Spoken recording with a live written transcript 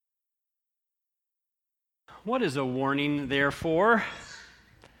What is a warning there for? Have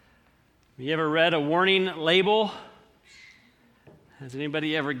you ever read a warning label? Has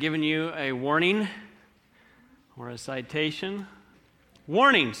anybody ever given you a warning or a citation?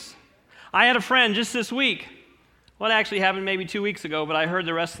 Warnings. I had a friend just this week. Well, it actually happened maybe 2 weeks ago, but I heard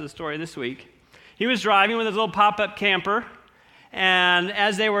the rest of the story this week. He was driving with his little pop-up camper, and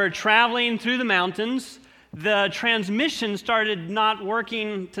as they were traveling through the mountains, the transmission started not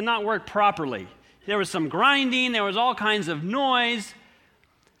work properly. There was some grinding, there was all kinds of noise,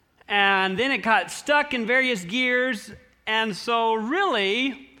 and then it got stuck in various gears, and so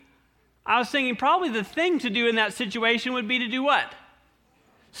really, I was thinking probably the thing to do in that situation would be to do what?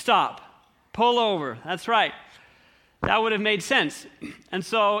 Stop. Pull over. That's right. That would have made sense. And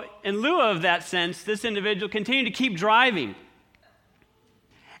so, in lieu of that sense, this individual continued to keep driving.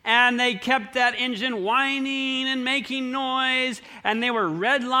 And they kept that engine whining and making noise, and they were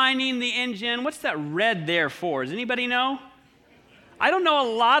redlining the engine. What's that red there for? Does anybody know? I don't know a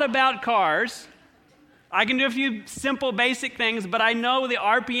lot about cars. I can do a few simple, basic things, but I know the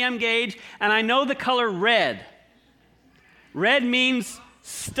RPM gauge, and I know the color red. Red means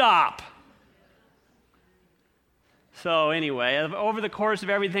stop. So anyway, over the course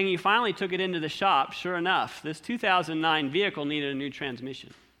of everything, he finally took it into the shop. Sure enough, this 2009 vehicle needed a new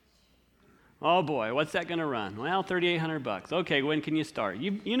transmission. Oh boy, what's that going to run? Well, $3,800. Okay, when can you start?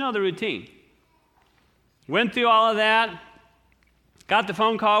 You know the routine. Went through all of that, got the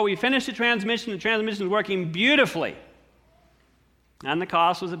phone call, we finished the transmission is working beautifully. And the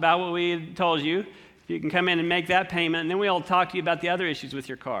cost was about what we had told you. If you can come in and make that payment, and then we'll talk to you about the other issues with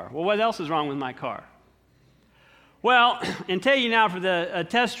your car. Well, what else is wrong with my car? Well, until you now for the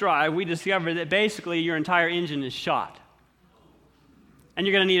test drive, we discovered that basically your entire engine is shot. And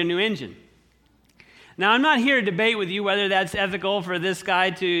you're going to need a new engine. Now, I'm not here to debate with you whether that's ethical for this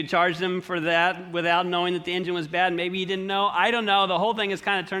guy to charge them for that without knowing that the engine was bad. Maybe he didn't know. I don't know. The whole thing has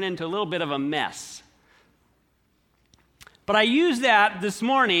kind of turned into a little bit of a mess. But I used that this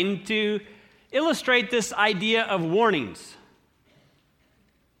morning to illustrate this idea of warnings.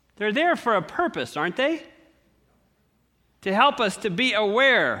 They're there for a purpose, aren't they? To help us to be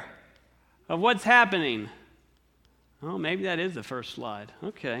aware of what's happening. Oh, maybe that is the first slide.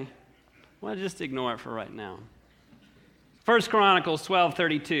 Okay. Well, just ignore it for right now. 1 Chronicles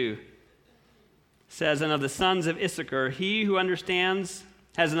 12:32 says, "And of the sons of Issachar, he who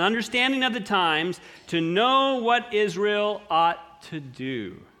has an understanding of the times to know what Israel ought to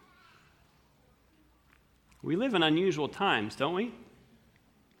do." We live in unusual times, don't we?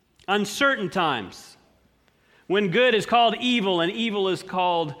 Uncertain times, when good is called evil and evil is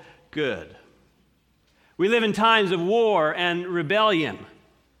called good. We live in times of war and rebellion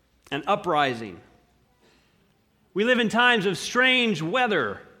and uprising. We live in times of strange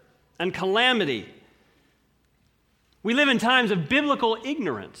weather and calamity. We live in times of biblical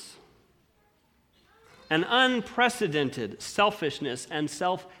ignorance and unprecedented selfishness and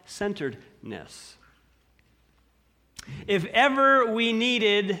self-centeredness. If ever we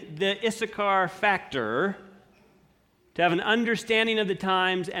needed the Issachar factor to have an understanding of the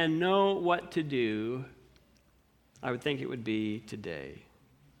times and know what to do, I would think it would be today.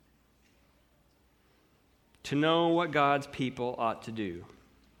 To know what God's people ought to do.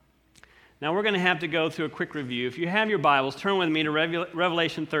 Now we're going to have to go through a quick review. If you have your Bibles, turn with me to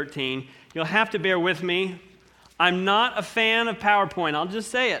Revelation 13. You'll have to bear with me. I'm not a fan of PowerPoint. I'll just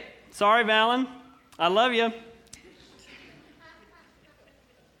say it. Sorry, Valen. I love you.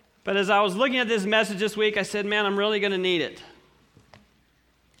 But as I was looking at this message this week, I said, man, I'm really going to need it.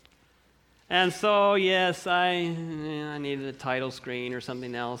 And so, yes, I needed a title screen or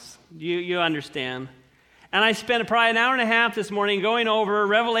something else. You understand. And I spent probably an hour and a half this morning going over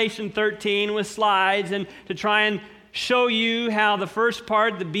Revelation 13 with slides and to try and show you how the first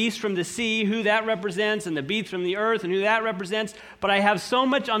part, the beast from the sea, who that represents, and the beast from the earth and who that represents. But I have so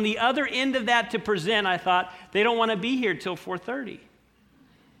much on the other end of that to present, I thought, they don't want to be here till 4:30.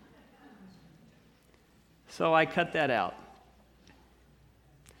 So I cut that out.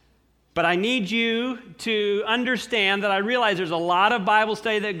 But I need you to understand that I realize there's a lot of Bible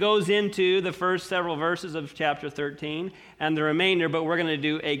study that goes into the first several verses of chapter 13 and the remainder, but we're going to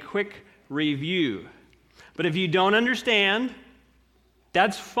do a quick review. But if you don't understand,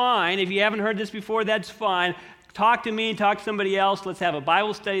 that's fine. If you haven't heard this before, that's fine. Talk to me, talk to somebody else. Let's have a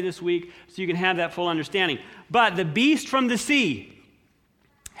Bible study this week so you can have that full understanding. But the beast from the sea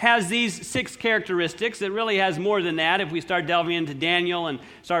has these 6 characteristics. It really has more than that if we start delving into Daniel and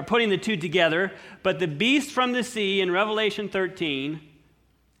start putting the two together. But the beast from the sea in Revelation 13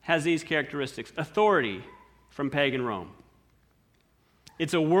 has these characteristics. Authority from pagan Rome.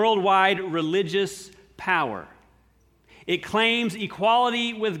 It's a worldwide religious power. It claims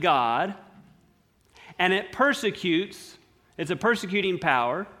equality with God, and it persecutes. It's a persecuting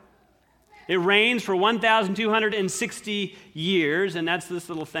power. It reigns for 1,260 years, and that's this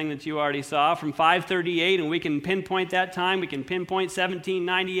little thing that you already saw, from 538, and we can pinpoint that time. We can pinpoint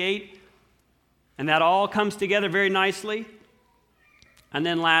 1798, and that all comes together very nicely. And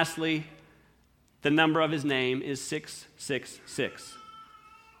then lastly, the number of his name is 666.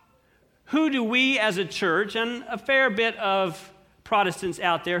 Who do we as a church, and a fair bit of Protestants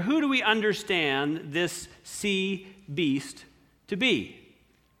out there, who do we understand this sea beast to be?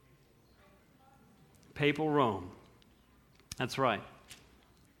 Papal Rome. That's right.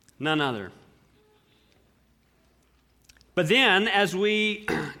 None other. But then, as we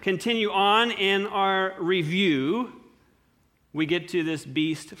continue on in our review, we get to this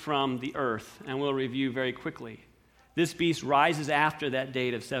beast from the earth, and we'll review very quickly. This beast rises after that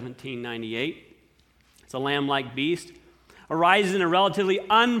date of 1798. It's a lamb-like beast. Arises in a relatively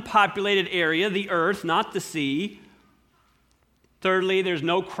unpopulated area, the earth, not the sea. Thirdly, there's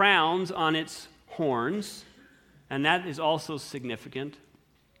no crowns on its horns, and that is also significant.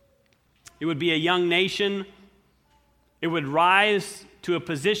 It would be a young nation. It would rise to a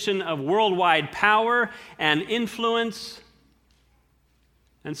position of worldwide power and influence.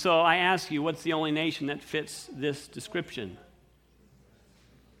 And so I ask you, what's the only nation that fits this description?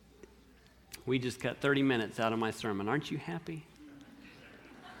 We just cut 30 minutes out of my sermon. Aren't you happy?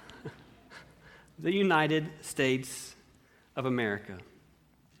 The United States of America.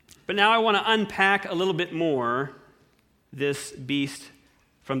 But now I want to unpack a little bit more this beast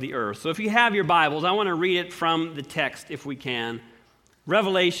from the earth. So if you have your Bibles, I want to read it from the text if we can.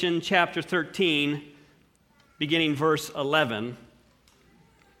 Revelation chapter 13, beginning verse 11.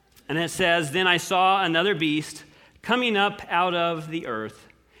 And it says, "Then I saw another beast coming up out of the earth,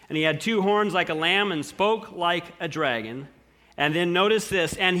 and he had two horns like a lamb and spoke like a dragon." And then notice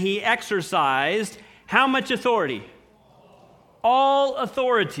this, "And he exercised" how much authority? All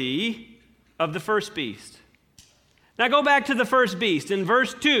authority of the first beast. Now go back to the first beast. In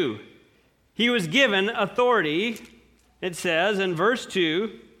verse 2, he was given authority. It says in verse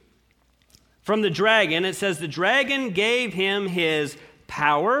 2, from the dragon, it says, "The dragon gave him his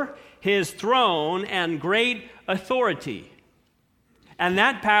power, his throne, and great authority. And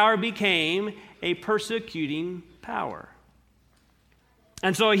that power became a persecuting power."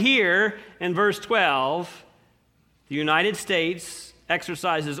 And so here in verse 12, the United States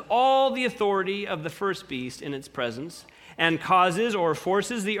exercises all the authority of the first beast in its presence and causes or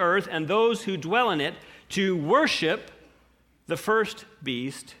forces the earth and those who dwell in it to worship the first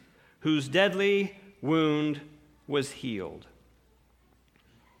beast whose deadly wound was healed.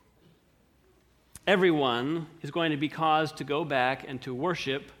 Everyone is going to be caused to go back and to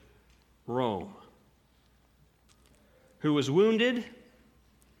worship Rome, who was wounded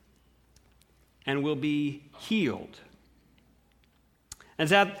and will be healed.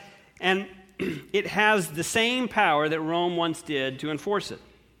 And it has the same power that Rome once did to enforce it.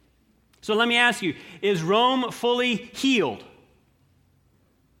 So let me ask you, is Rome fully healed?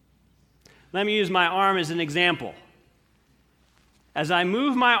 Let me use my arm as an example. As I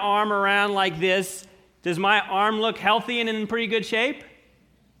move my arm around like this, does my arm look healthy and in pretty good shape?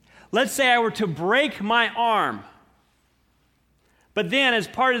 Let's say I were to break my arm. But then, as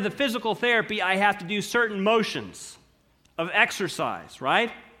part of the physical therapy, I have to do certain motions of exercise,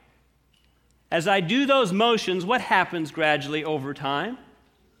 right? As I do those motions, what happens gradually over time?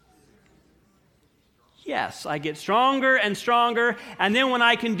 Yes, I get stronger and stronger, and then when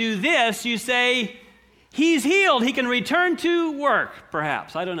I can do this, you say, he's healed. He can return to work,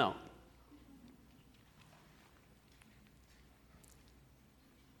 perhaps. I don't know.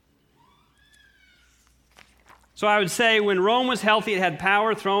 So I would say when Rome was healthy, it had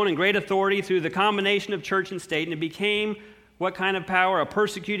power, throne, and great authority through the combination of church and state, and it became what kind of power? A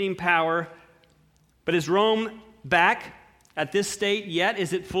persecuting power. But is Rome back at this state yet?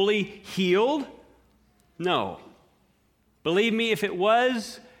 Is it fully healed? No. Believe me, if it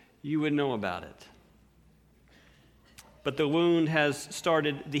was, you would know about it. But the wound has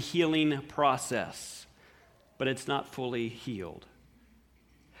started the healing process, but it's not fully healed.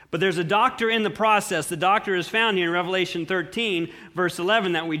 But there's a doctor in the process. The doctor is found here in Revelation 13, verse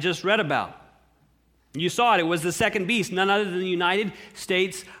 11, that we just read about. You saw it. It was the second beast, none other than the United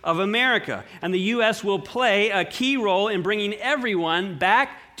States of America. And the U.S. will play a key role in bringing everyone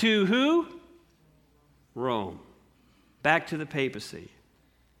back to who? Rome. Back to the papacy.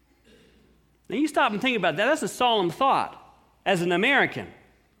 Now you stop and think about that. That's a solemn thought as an American.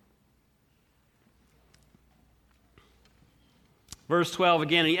 Verse 12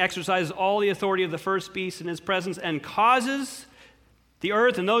 again, he exercises all the authority of the first beast in his presence and causes the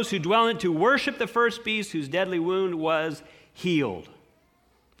earth and those who dwell in it to worship the first beast whose deadly wound was healed.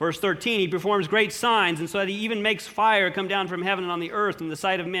 Verse 13, he performs great signs, and so that he even makes fire come down from heaven and on the earth in the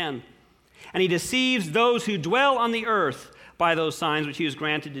sight of men. And he deceives those who dwell on the earth by those signs which he was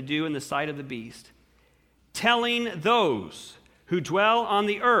granted to do in the sight of the beast, telling those who dwell on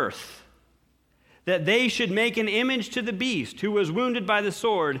the earth that they should make an image to the beast who was wounded by the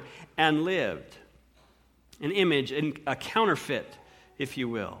sword and lived. An image, a counterfeit, if you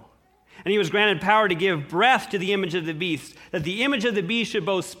will. And he was granted power to give breath to the image of the beast, that the image of the beast should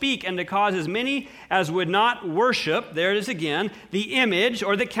both speak and to cause as many as would not worship, there it is again, the image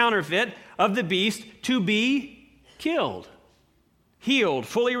or the counterfeit of the beast to be killed, healed,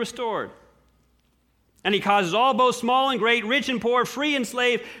 fully restored. And he causes all, both small and great, rich and poor, free and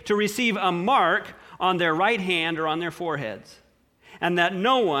slave, to receive a mark on their right hand or on their foreheads, and that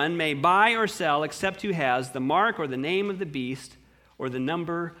no one may buy or sell except who has the mark or the name of the beast or the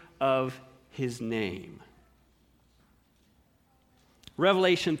number of his name.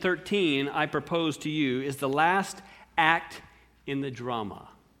 Revelation 13, I propose to you, is the last act in the drama.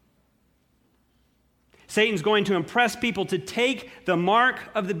 Satan's going to impress people to take the mark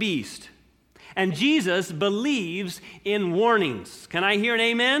of the beast. And Jesus believes in warnings. Can I hear an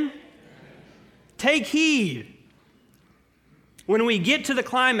amen? Amen. Take heed. When we get to the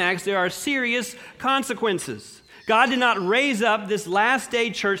climax, there are serious consequences. God did not raise up this last day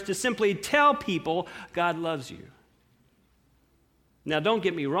church to simply tell people God loves you. Now, don't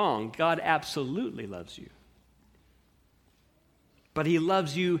get me wrong. God absolutely loves you. But he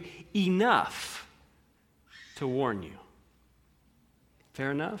loves you enough to warn you.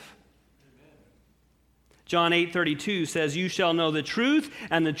 Fair enough? John 8:32 says, you shall know the truth,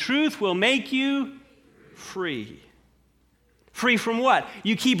 and the truth will make you free. Free from what?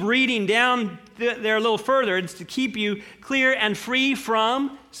 You keep reading down there a little further. It's to keep you clear and free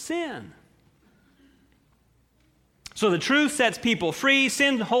from sin. So the truth sets people free.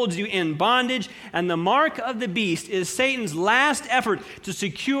 Sin holds you in bondage. And the mark of the beast is Satan's last effort to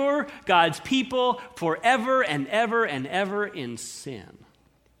secure God's people forever and ever and ever in sin.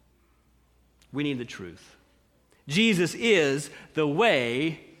 We need the truth. Jesus is the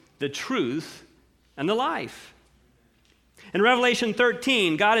way, the truth, and the life. In Revelation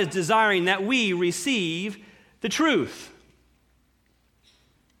 13, God is desiring that we receive the truth.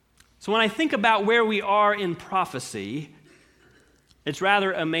 So when I think about where we are in prophecy, it's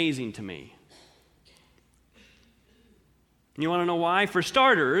rather amazing to me. You want to know why? For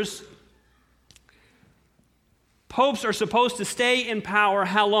starters, popes are supposed to stay in power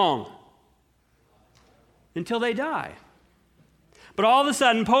how long? Until they die. But all of a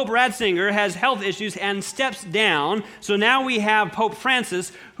sudden, Pope Ratzinger has health issues and steps down. So now we have Pope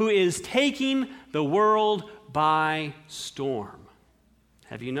Francis, who is taking the world by storm.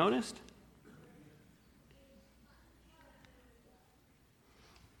 Have you noticed?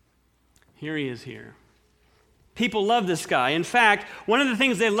 Here he is here. People love this guy. In fact, one of the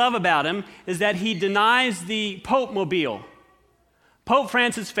things they love about him is that he denies the Pope-mobile. Pope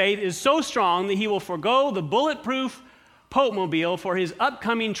Francis' faith is so strong that he will forego the bulletproof Pope-mobile for his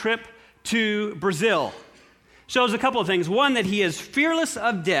upcoming trip to Brazil. Shows a couple of things. One, that he is fearless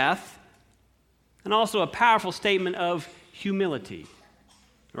of death, and also a powerful statement of humility.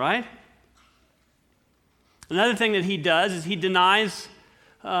 Right? Another thing that he does is he denies,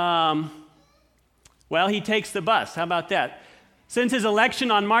 he takes the bus. How about that? Since his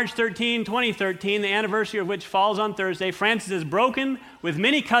election on March 13, 2013, the anniversary of which falls on Thursday, Francis has broken with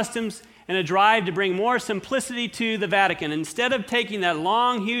many customs in a drive to bring more simplicity to the Vatican. Instead of taking that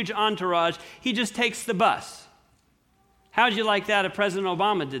long, huge entourage, he just takes the bus. How'd you like that if President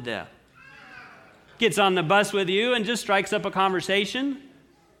Obama did that? Gets on the bus with you and just strikes up a conversation.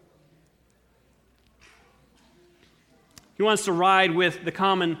 He wants to ride with the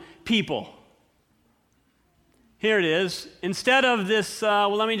common people. Here it is. Instead of this,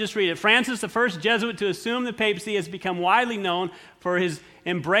 let me just read it. Francis, the first Jesuit to assume the papacy, has become widely known for his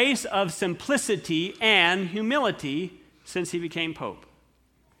embrace of simplicity and humility since he became pope.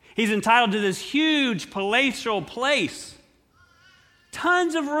 He's entitled to this huge palatial place.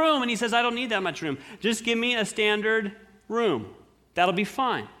 Tons of room. And he says, I don't need that much room. Just give me a standard room. That'll be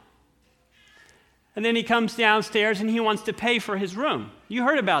fine. And then he comes downstairs and he wants to pay for his room. You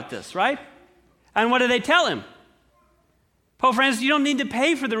heard about this, right? And what do they tell him? Pope Francis, you don't need to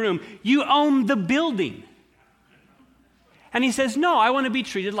pay for the room. You own the building. And he says, no, I want to be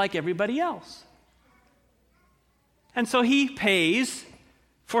treated like everybody else. And so he pays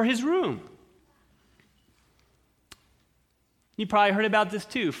for his room. You probably heard about this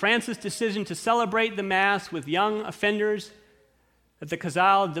too. France's decision to celebrate the Mass with young offenders at the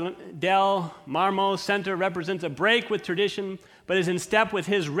Casal del Marmo Center represents a break with tradition, but is in step with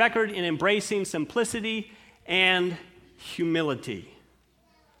his record in embracing simplicity and humility.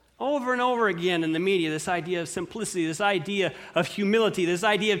 Over and over again in the media, this idea of simplicity, this idea of humility, this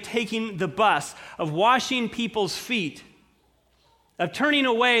idea of taking the bus, of washing people's feet, of turning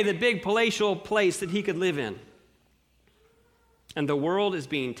away the big palatial place that he could live in. And the world is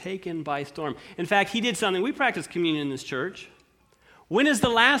being taken by storm. In fact, he did something. We practice communion in this church. When is the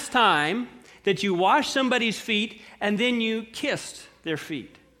last time that you washed somebody's feet and then you kissed their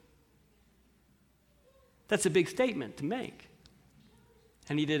feet? That's a big statement to make.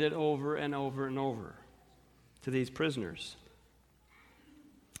 And he did it over and over and over to these prisoners.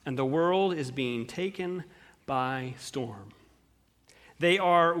 And the world is being taken by storm. They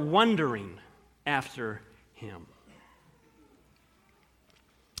are wondering after him.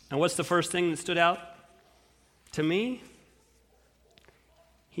 And what's the first thing that stood out to me?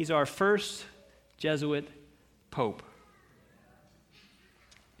 He's our first Jesuit pope.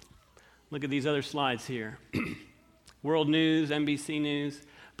 Look at these other slides here. World News, NBC News.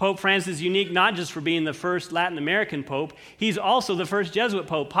 Pope Francis is unique not just for being the first Latin American pope, he's also the first Jesuit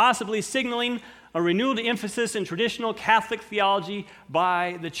pope, possibly signaling a renewed emphasis in traditional Catholic theology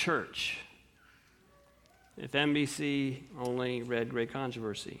by the church. If NBC only read Great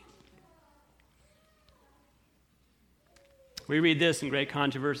Controversy. We read this in Great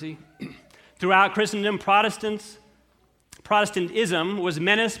Controversy. Throughout Christendom, Protestantism was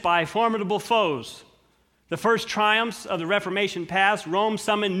menaced by formidable foes. The first triumphs of the Reformation past, Rome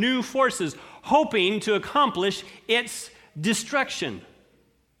summoned new forces, hoping to accomplish its destruction.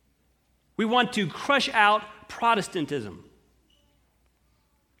 We want to crush out Protestantism.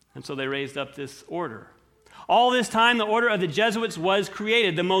 And so they raised up this order. All this time, the order of the Jesuits was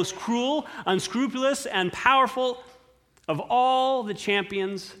created, the most cruel, unscrupulous, and powerful of all the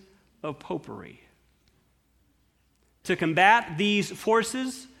champions of popery. To combat these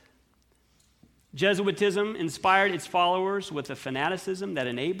forces, Jesuitism inspired its followers with a fanaticism that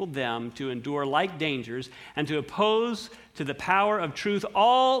enabled them to endure like dangers and to oppose to the power of truth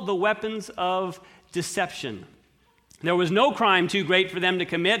all the weapons of deception. There was no crime too great for them to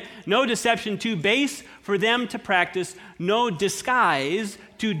commit, no deception too base for them to practice, no disguise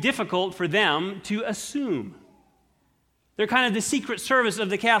too difficult for them to assume. They're kind of the secret service of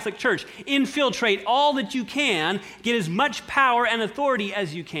the Catholic Church. Infiltrate all that you can, get as much power and authority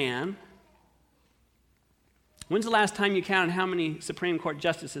as you can. When's the last time you counted how many Supreme Court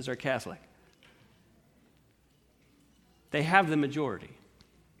justices are Catholic? They have the majority.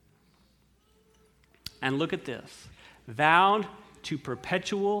 And look at this. Vowed to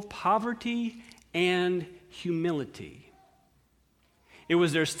perpetual poverty and humility. It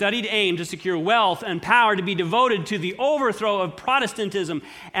was their studied aim to secure wealth and power to be devoted to the overthrow of Protestantism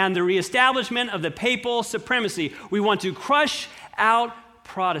and the reestablishment of the papal supremacy. We want to crush out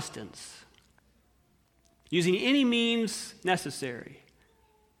Protestants using any means necessary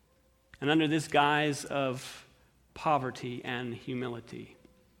and under this guise of poverty and humility.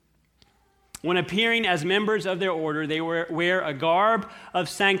 When appearing as members of their order, they wear a garb of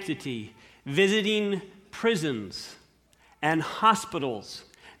sanctity, visiting prisons and hospitals,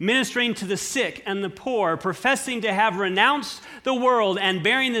 ministering to the sick and the poor, professing to have renounced the world and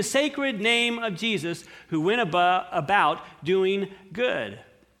bearing the sacred name of Jesus, who went about doing good.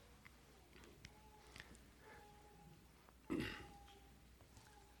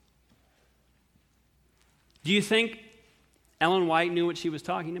 Do you think Ellen White knew what she was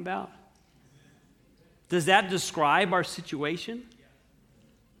talking about? Does that describe our situation?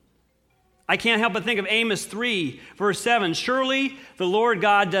 I can't help but think of Amos 3, verse 7. Surely the Lord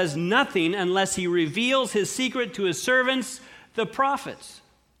God does nothing unless he reveals his secret to his servants, the prophets.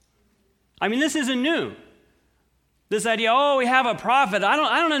 I mean, this isn't new. This idea, we have a prophet. I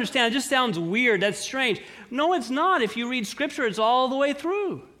don't understand. It just sounds weird. That's strange. No, it's not. If you read Scripture, it's all the way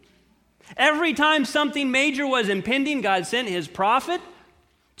through. Every time something major was impending, God sent his prophet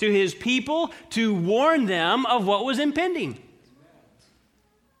to his people to warn them of what was impending.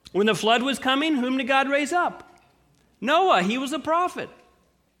 When the flood was coming, whom did God raise up? Noah, he was a prophet.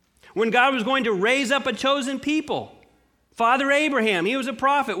 When God was going to raise up a chosen people, Father Abraham, he was a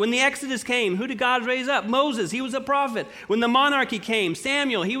prophet. When the Exodus came, who did God raise up? Moses, he was a prophet. When the monarchy came,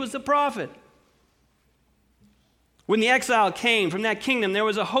 Samuel, he was a prophet. When the exile came from that kingdom, there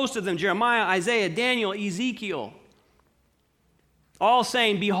was a host of them, Jeremiah, Isaiah, Daniel, Ezekiel, all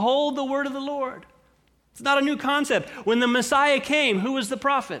saying, behold the word of the Lord. It's not a new concept. When the Messiah came, who was the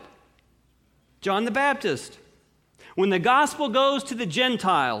prophet? John the Baptist. When the gospel goes to the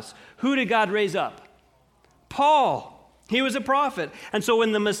Gentiles, who did God raise up? Paul. He was a prophet. And so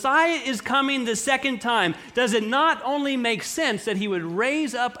when the Messiah is coming the second time, does it not only make sense that he would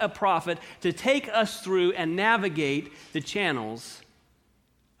raise up a prophet to take us through and navigate the channels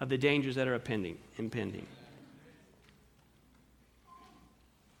of the dangers that are impending?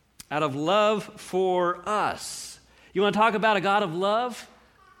 Out of love for us. You want to talk about a God of love?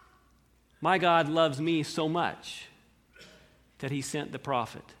 My God loves me so much that he sent the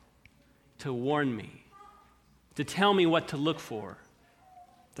prophet to warn me, to tell me what to look for,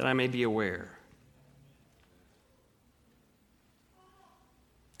 that I may be aware.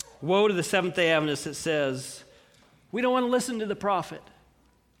 Woe to the Seventh-day Adventist that says, we don't want to listen to the prophet.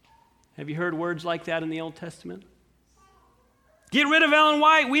 Have you heard words like that in the Old Testament? Get rid of Ellen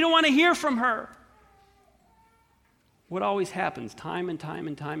White. We don't want to hear from her. What always happens time and time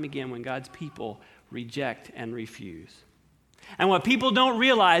and time again when God's people reject and refuse? And what people don't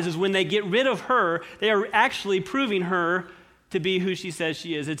realize is when they get rid of her, they are actually proving her to be who she says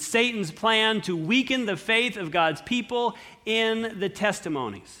she is. It's Satan's plan to weaken the faith of God's people in the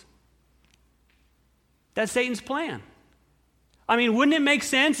testimonies. That's Satan's plan. I mean, wouldn't it make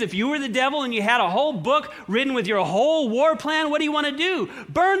sense if you were the devil and you had a whole book written with your whole war plan? What do you want to do?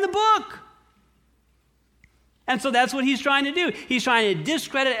 Burn the book. And so that's what he's trying to do. He's trying to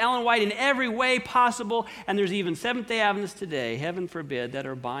discredit Ellen White in every way possible. And there's even Seventh-day Adventists today, heaven forbid, that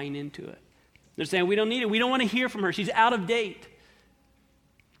are buying into it. They're saying, we don't need it. We don't want to hear from her. She's out of date.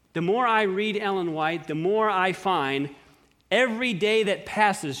 The more I read Ellen White, the more I find every day that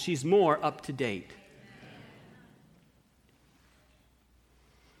passes, she's more up to date.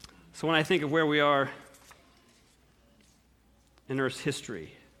 So when I think of where we are in Earth's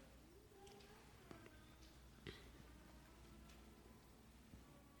history,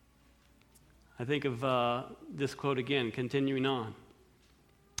 I think of this quote again, continuing on.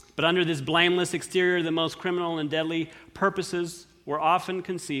 But under this blameless exterior, the most criminal and deadly purposes were often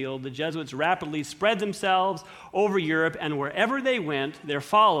concealed. The Jesuits rapidly spread themselves over Europe, and wherever they went, there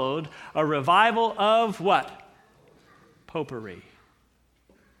followed a revival of what? Popery.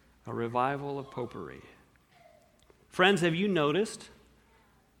 A revival of popery. Friends, have you noticed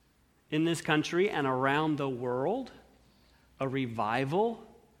in this country and around the world a revival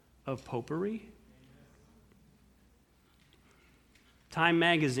of popery? Time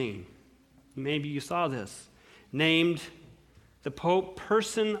magazine, maybe you saw this, named the Pope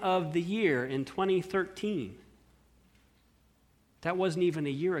Person of the Year in 2013. That wasn't even a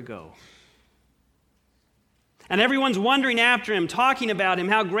year ago. And everyone's wondering after him, talking about him,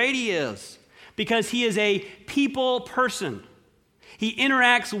 how great he is, because he is a people person. He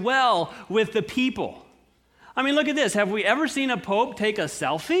interacts well with the people. I mean, look at this. Have we ever seen a pope take a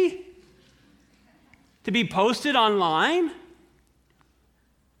selfie to be posted online?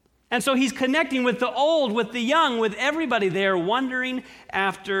 And so he's connecting with the old, with the young, with everybody there, wondering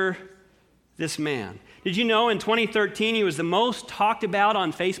after this man. Did you know in 2013 he was the most talked about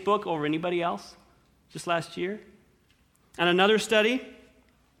on Facebook over anybody else? Just last year. And another study,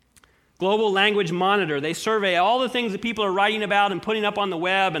 Global Language Monitor, they survey all the things that people are writing about and putting up on the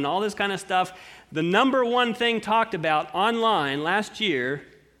web and all this kind of stuff. The number one thing talked about online last year,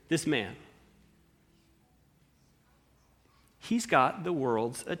 this man. He's got the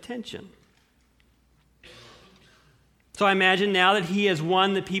world's attention. So I imagine now that he has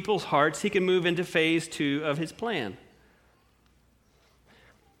won the people's hearts, he can move into phase 2 of his plan.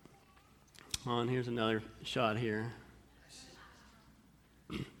 And here's another shot here.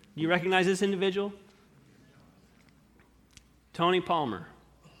 You recognize this individual? Tony Palmer.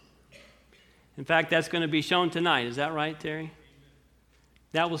 In fact, that's going to be shown tonight. Is that right, Terry?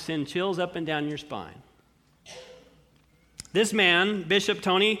 That will send chills up and down your spine. This man, Bishop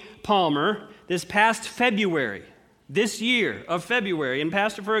Tony Palmer, this past February, this year of February, and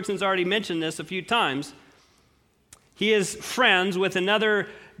Pastor Ferguson's already mentioned this a few times, he is friends with another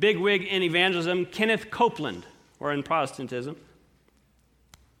bigwig in evangelism, Kenneth Copeland, or in Protestantism.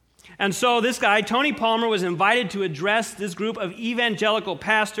 And so this guy, Tony Palmer, was invited to address this group of evangelical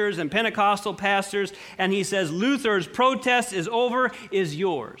pastors and Pentecostal pastors, and he says, Luther's protest is over, is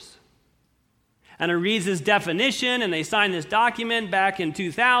yours. And he reads this definition, and they signed this document back in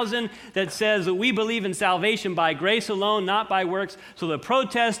 2000 that says that we believe in salvation by grace alone, not by works, so the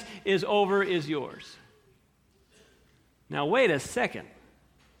protest is over, is yours. Now, wait a second.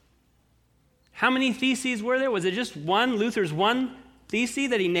 How many theses were there? Was it just one, Luther's one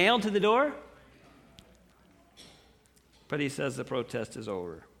thesis that he nailed to the door? But he says the protest is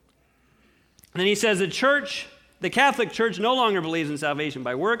over. And then he says the Catholic Church no longer believes in salvation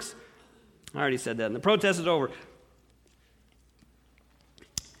by works. I already said that. And the protest is over.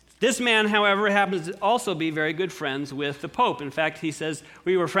 This man, however, happens to also be very good friends with the Pope. In fact, he says,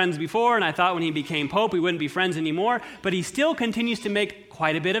 we were friends before, and I thought when he became Pope, we wouldn't be friends anymore, but he still continues to make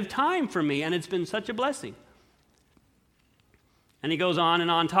quite a bit of time for me, and it's been such a blessing. And he goes on and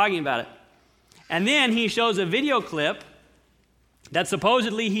on talking about it. And then he shows a video clip that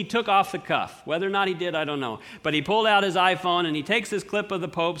supposedly he took off the cuff. Whether or not he did, I don't know. But he pulled out his iPhone, and he takes this clip of the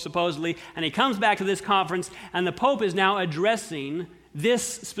Pope, supposedly, and he comes back to this conference, and the Pope is now addressing this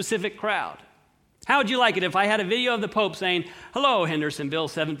specific crowd. How would you like it if I had a video of the Pope saying, "Hello, Hendersonville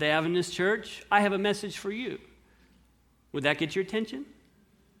Seventh-day Adventist Church, I have a message for you"? Would that get your attention?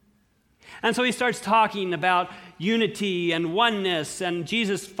 And so he starts talking about unity and oneness, and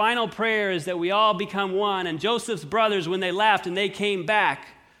Jesus' final prayer is that we all become one, and Joseph's brothers, when they left and they came back,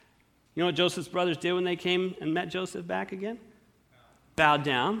 you know what Joseph's brothers did when they came and met Joseph back again? Bowed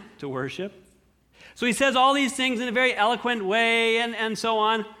down to worship. So he says all these things in a very eloquent way and so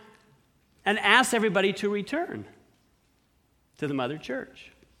on, and asks everybody to return to the mother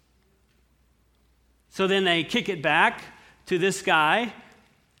church. So then they kick it back to this guy,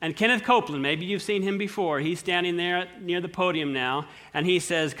 and Kenneth Copeland, maybe you've seen him before. He's standing there near the podium now, and he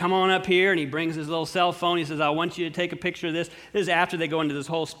says, "Come on up here," and he brings his little cell phone. He says, "I want you to take a picture of this." This is after they go into this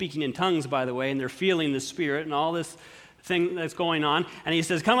whole speaking in tongues, by the way, and they're feeling the Spirit and all this thing that's going on. And he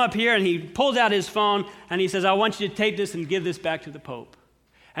says, "Come up here," and he pulls out his phone, and he says, "I want you to tape this and give this back to the Pope."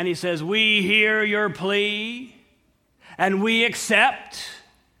 And he says, "We hear your plea, and we accept."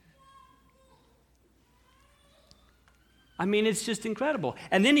 I mean, it's just incredible.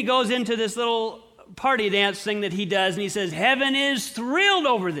 And then he goes into this little party dance thing that he does, and he says, "Heaven is thrilled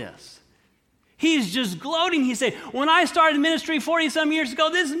over this." He's just gloating. He said, "When I started ministry 40-some years ago,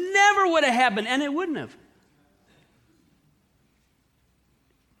 this never would have happened," and it wouldn't have.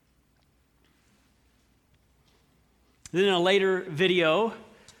 Then in a later video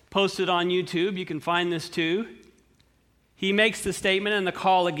posted on YouTube, you can find this too, he makes the statement and the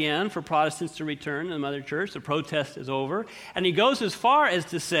call again for Protestants to return to the mother church. The protest is over. And he goes as far as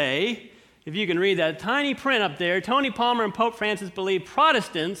to say, if you can read that tiny print up there, Tony Palmer and Pope Francis believe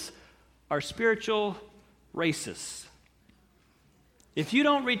Protestants are spiritual racists. If you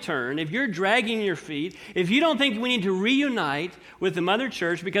don't return, if you're dragging your feet, if you don't think we need to reunite with the mother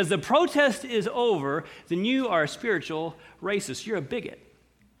church because the protest is over, then you are a spiritual racist. You're a bigot.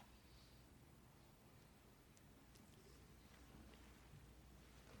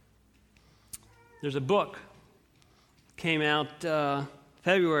 There's a book, came out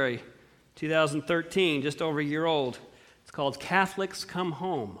February 2013, just over a year old. It's called Catholics Come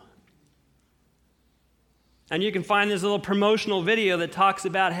Home. And you can find this little promotional video that talks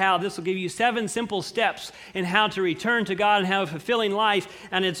about how this will give you 7 simple steps in how to return to God and have a fulfilling life.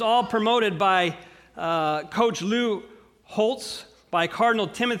 And it's all promoted by Coach Lou Holtz, by Cardinal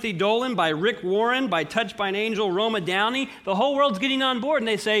Timothy Dolan, by Rick Warren, by Touched by an Angel Roma Downey. The whole world's getting on board, and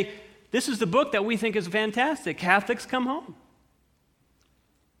they say, this is the book that we think is fantastic. Catholics Come Home.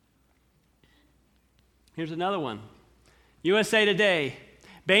 Here's another one. USA Today.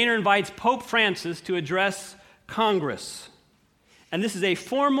 Boehner invites Pope Francis to address Congress. And this is a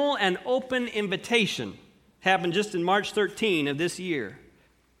formal and open invitation. Happened just in March 13 of this year.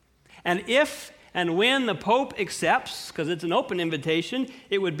 And if and when the Pope accepts, because it's an open invitation,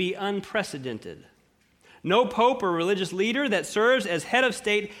 it would be unprecedented. No pope or religious leader that serves as head of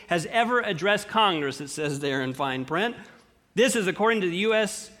state has ever addressed Congress, it says there in fine print. This is according to the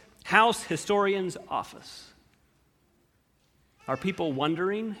U.S. House Historian's Office. Are people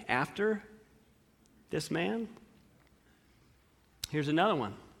wondering after this man? Here's another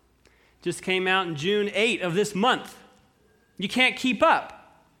one. Just came out in June 8 of this month. You can't keep up.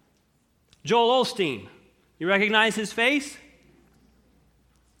 Joel Osteen. You recognize his face?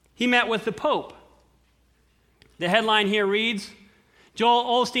 He met with the Pope. The headline here reads,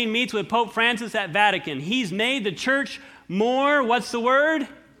 Joel Osteen meets with Pope Francis at Vatican. He's made the church more, what's the word?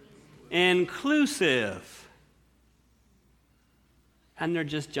 Inclusive. And they're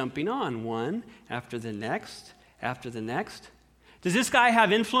just jumping on one after the next, after the next. Does this guy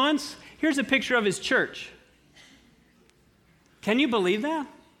have influence? Here's a picture of his church. Can you believe that?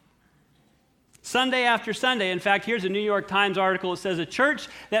 Sunday after Sunday. In fact, here's a New York Times article. It says a church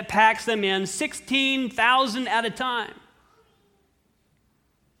that packs them in 16,000 at a time.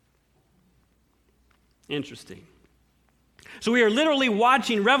 Interesting. So we are literally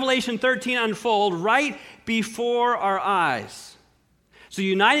watching Revelation 13 unfold right before our eyes. So the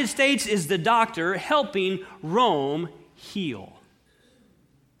United States is the doctor helping Rome heal.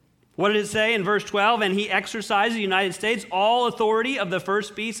 What did it say in verse 12? And he exercises the United States all authority of the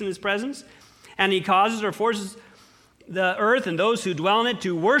first beast in his presence, and he causes or forces the earth and those who dwell in it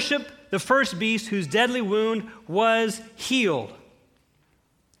to worship the first beast whose deadly wound was healed.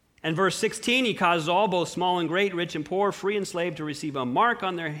 And verse 16, he causes all, both small and great, rich and poor, free and slave, to receive a mark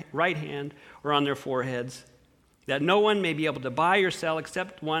on their right hand or on their foreheads, that no one may be able to buy or sell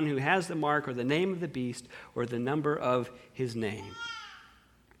except one who has the mark or the name of the beast or the number of his name.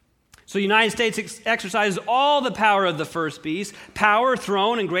 So the United States exercises all the power of the first beast, power,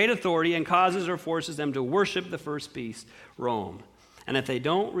 throne, and great authority, and causes or forces them to worship the first beast, Rome. And if they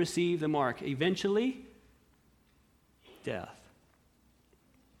don't receive the mark, eventually, death.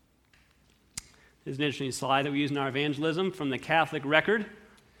 This is an interesting slide that we use in our evangelism from the Catholic record.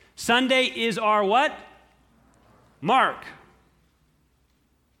 Sunday is our what? Mark.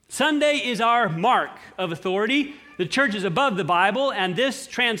 Sunday is our mark of authority. The church is above the Bible, and this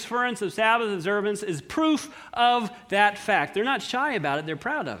transference of Sabbath observance is proof of that fact. They're not shy about it, they're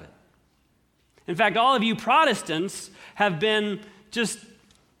proud of it. In fact, all of you Protestants have been just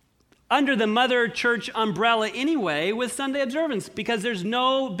under the mother church umbrella anyway with Sunday observance because there's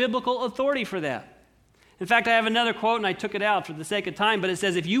no biblical authority for that. In fact, I have another quote, and I took it out for the sake of time, but it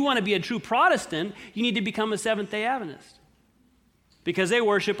says, if you want to be a true Protestant, you need to become a Seventh-day Adventist because they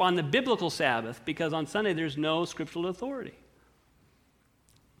worship on the biblical Sabbath, because on Sunday there's no scriptural authority.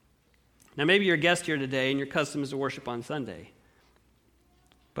 Now, maybe you're a guest here today, and your custom is to worship on Sunday.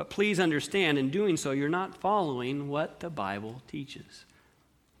 But please understand, in doing so, you're not following what the Bible teaches,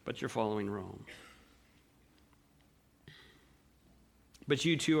 but you're following Rome. But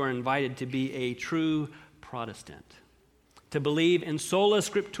you too are invited to be a true Protestant, to believe in sola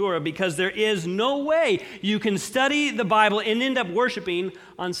scriptura, because there is no way you can study the Bible and end up worshiping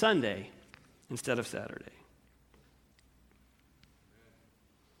on Sunday instead of Saturday.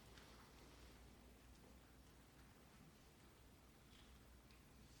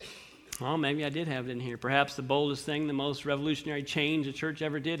 Well, maybe I did have it in here. Perhaps the boldest thing, the most revolutionary change the church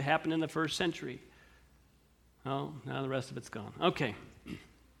ever did happened in the first century. Oh, now the rest of it's gone. Okay.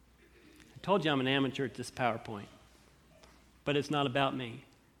 I told you I'm an amateur at this PowerPoint, but it's not about me.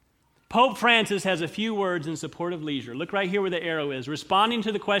 Pope Francis has a few words in support of leisure. Look right here where the arrow is. Responding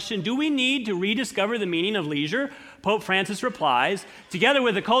to the question, do we need to rediscover the meaning of leisure? Pope Francis replies, together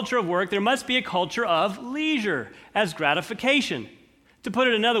with the culture of work, there must be a culture of leisure as gratification. To put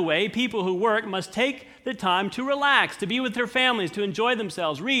it another way, people who work must take the time to relax, to be with their families, to enjoy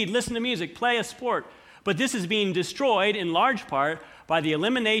themselves, read, listen to music, play a sport. But this is being destroyed in large part by the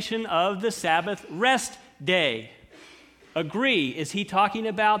elimination of the Sabbath rest day. Agree, is he talking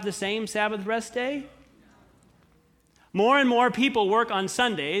about the same Sabbath rest day? More and more people work on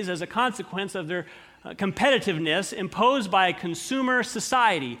Sundays as a consequence of their competitiveness imposed by a consumer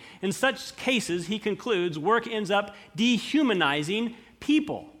society. In such cases, he concludes, work ends up dehumanizing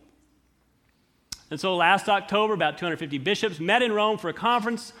people. And so last October, about 250 bishops met in Rome for a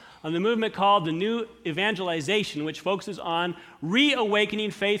conference on the movement called the New Evangelization, which focuses on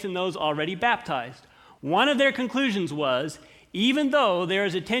reawakening faith in those already baptized. One of their conclusions was, even though there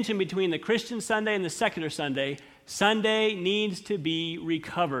is a tension between the Christian Sunday and the secular Sunday, Sunday needs to be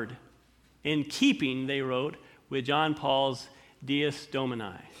recovered, in keeping, they wrote, with John Paul's Dies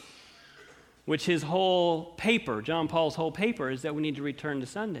Domini, which John Paul's whole paper is that we need to return to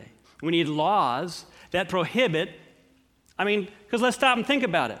Sunday. We need laws that prohibit, because let's stop and think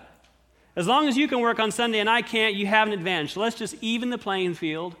about it. As long as you can work on Sunday and I can't, you have an advantage. So let's just even the playing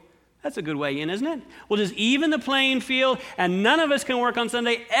field. That's a good way in, isn't it? We'll just even the playing field, and none of us can work on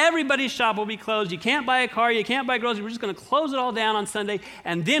Sunday. Everybody's shop will be closed. You can't buy a car. You can't buy groceries. We're just going to close it all down on Sunday,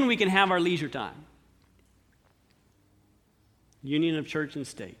 and then we can have our leisure time. Union of church and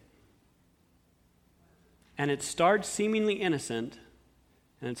state. And it starts seemingly innocent,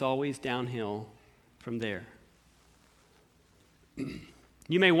 and it's always downhill from there.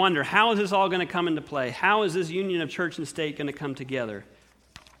 You may wonder, how is this all going to come into play? How is this union of church and state going to come together?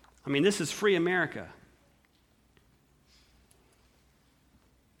 This is free America.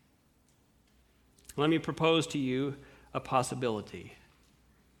 Let me propose to you a possibility.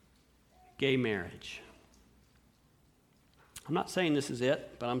 Gay marriage. I'm not saying this is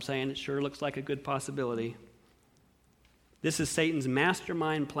it, but I'm saying it sure looks like a good possibility. This is Satan's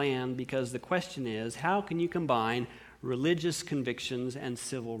mastermind plan, because the question is, how can you combine religious convictions and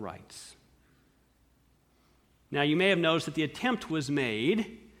civil rights? Now, you may have noticed that the attempt was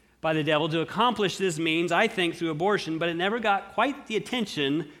made by the devil to accomplish this means, I think, through abortion, but it never got quite the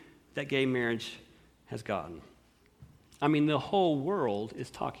attention that gay marriage has gotten. The whole world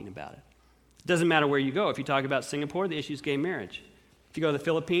is talking about it. It doesn't matter where you go. If you talk about Singapore, the issue is gay marriage. If you go to the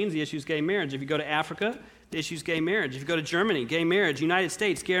Philippines, the issue is gay marriage. If you go to Africa, the issue is gay marriage. If you go to Germany, gay marriage. United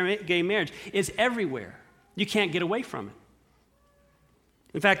States, gay marriage. It's everywhere. You can't get away from it.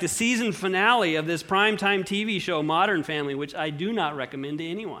 In fact, the season finale of this primetime TV show, Modern Family, which I do not recommend to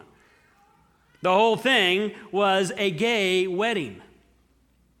anyone, the whole thing was a gay wedding.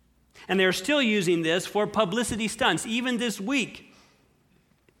 And they're still using this for publicity stunts, even this week.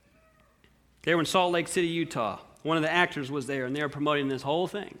 They were in Salt Lake City, Utah. One of the actors was there, and they were promoting this whole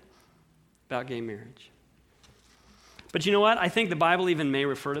thing about gay marriage. But you know what? I think the Bible even may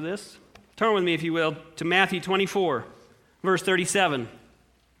refer to this. Turn with me, if you will, to Matthew 24, verse 37.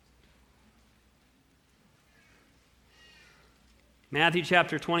 Matthew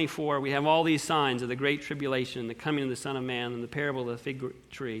chapter 24, we have all these signs of the great tribulation, the coming of the Son of Man, and the parable of the fig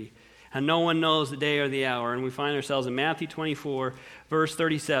tree. And no one knows the day or the hour. And we find ourselves in Matthew 24, verse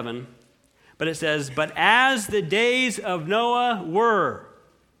 37. But it says, "But as the days of Noah were,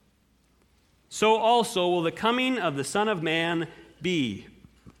 so also will the coming of the Son of Man be."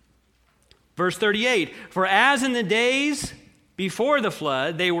 Verse 38, "For as in the days before the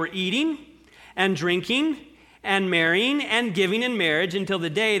flood, they were eating and drinking and marrying and giving in marriage until the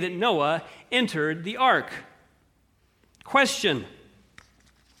day that Noah entered the ark." Question: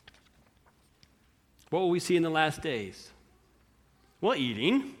 what will we see in the last days? Well,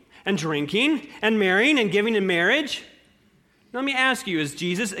 eating and drinking and marrying and giving in marriage. Let me ask you, is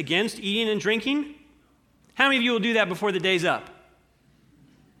Jesus against eating and drinking? How many of you will do that before the day's up?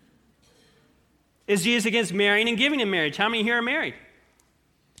 Is Jesus against marrying and giving in marriage? How many here are married?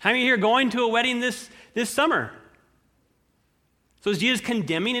 How many here are going to a wedding this summer? So is Jesus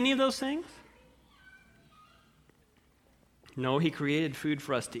condemning any of those things? No, he created food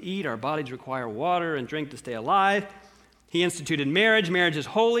for us to eat. Our bodies require water and drink to stay alive. He instituted marriage. Marriage is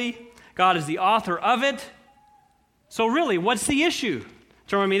holy. God is the author of it. So really, what's the issue?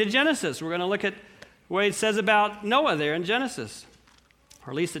 Turn with me to Genesis. We're going to look at what it says about Noah there in Genesis,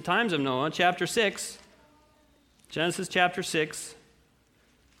 or at least the times of Noah, chapter 6. Genesis chapter 6,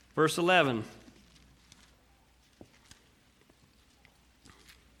 verse 11.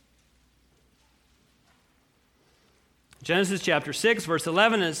 Genesis chapter 6, verse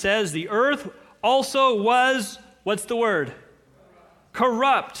 11, it says, "The earth also was," what's the word?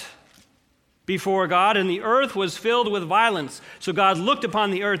 Corrupt before God, and the earth was filled with violence. So God looked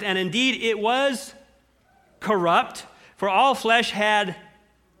upon the earth, and indeed it was corrupt, for all flesh had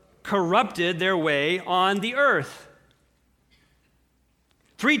corrupted their way on the earth.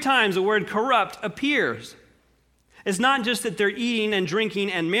 3 times the word corrupt appears. It's not just that they're eating and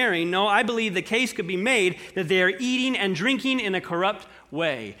drinking and marrying. No, I believe the case could be made that they are eating and drinking in a corrupt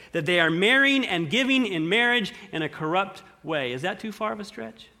way, that they are marrying and giving in marriage in a corrupt way. Is that too far of a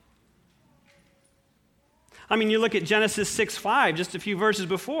stretch? I mean, you look at Genesis 6:5, just a few verses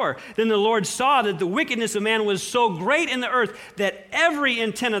before. "Then the Lord saw that the wickedness of man was so great in the earth that every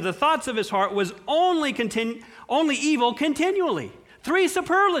intent of the thoughts of his heart was only evil continually." 3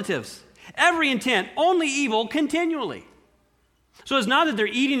 superlatives. Every intent, only evil continually. So it's not that they're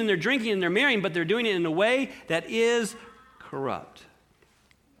eating and they're drinking and they're marrying, but they're doing it in a way that is corrupt.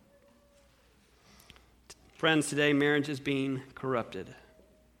 Friends, today marriage is being corrupted.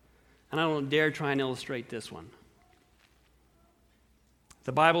 And I don't dare try and illustrate this one.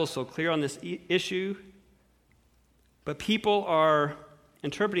 The Bible is so clear on this issue, but people are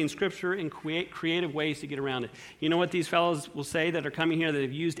interpreting Scripture in creative ways to get around it. You know what these fellows will say that are coming here that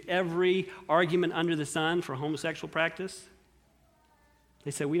have used every argument under the sun for homosexual practice? They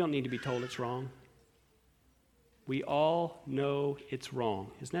say, we don't need to be told it's wrong. We all know it's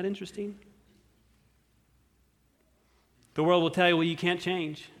wrong. Isn't that interesting? The world will tell you, well, you can't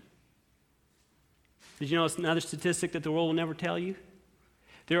change. Did you know it's another statistic that the world will never tell you?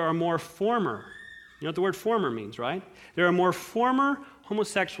 There are more former, you know what the word former means, right? There are more former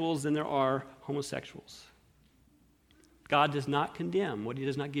homosexuals than there are homosexuals. God does not condemn what he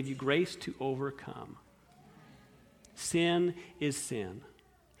does not give you grace to overcome. Sin is sin.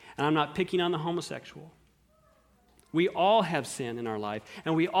 And I'm not picking on the homosexual. We all have sin in our life,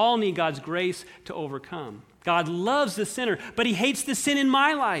 and we all need God's grace to overcome. God loves the sinner, but he hates the sin in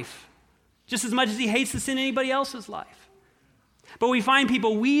my life just as much as he hates the sin in anybody else's life. But we find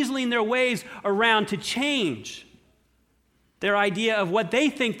people weaseling their ways around to change their idea of what they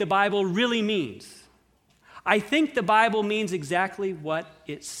think the Bible really means. I think the Bible means exactly what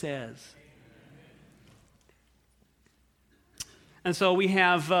it says. And so we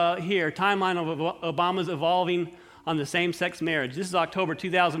have here, timeline of Obama's evolving on the same-sex marriage. This is October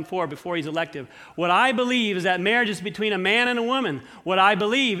 2004, before he's elected. What I believe is that marriage is between a man and a woman. What I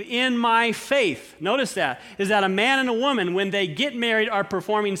believe in my faith, notice that, is that a man and a woman, when they get married, are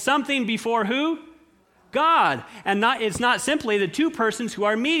performing something before who? God. And it's not simply the two persons who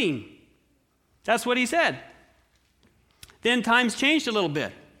are meeting. That's what he said. Then times changed a little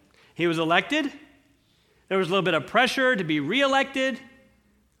bit. He was elected. There was a little bit of pressure to be reelected,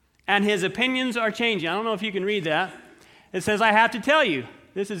 and his opinions are changing. I don't know if you can read that. It says, I have to tell you,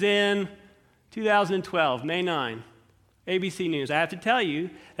 this is in 2012, May 9, ABC News. I have to tell you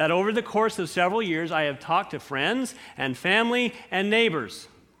that over the course of several years, I have talked to friends and family and neighbors.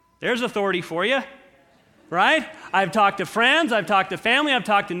 There's authority for you, right? I've talked to friends, I've talked to family, I've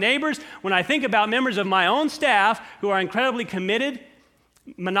talked to neighbors. When I think about members of my own staff who are incredibly committed,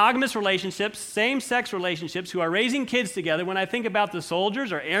 monogamous relationships, same-sex relationships, who are raising kids together, when I think about the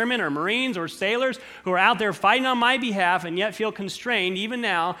soldiers or airmen or Marines or sailors who are out there fighting on my behalf and yet feel constrained, even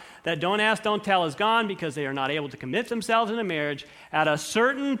now, that don't ask, don't tell is gone because they are not able to commit themselves in a marriage, at a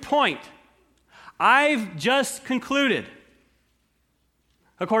certain point, I've just concluded,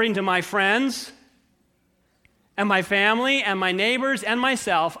 according to my friends and my family and my neighbors and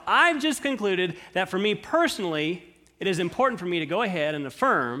myself, I've just concluded that for me personally, it is important for me to go ahead and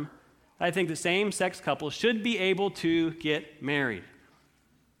affirm that I think the same-sex couple should be able to get married.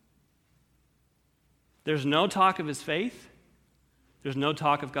 There's no talk of his faith. There's no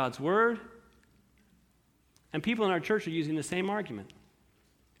talk of God's word. And people in our church are using the same argument.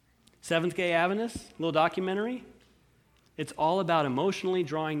 Seventh Gay Adventist, little documentary. It's all about emotionally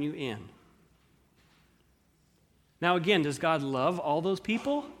drawing you in. Now again, does God love all those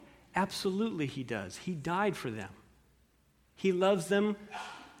people? Absolutely he does. He died for them. He loves them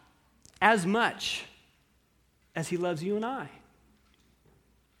as much as he loves you and I.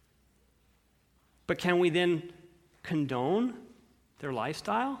 But can we then condone their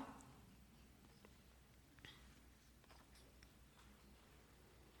lifestyle?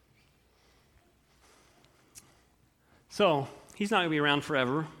 So, he's not going to be around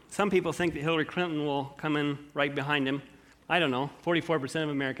forever. Some people think that Hillary Clinton will come in right behind him. I don't know. 44% of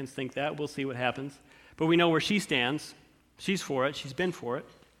Americans think that. We'll see what happens. But we know where she stands. She's for it. She's been for it.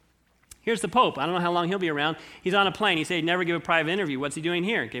 Here's the Pope. I don't know how long he'll be around. He's on a plane. He said he'd never give a private interview. What's he doing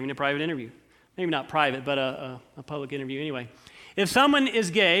here? Giving a private interview. Maybe not private, but a public interview anyway. If someone is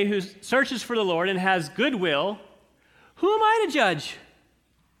gay who searches for the Lord and has goodwill, who am I to judge?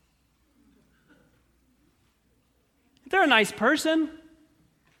 If they're a nice person,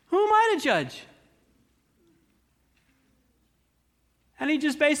 who am I to judge? And he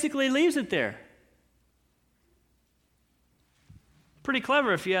just basically leaves it there. Pretty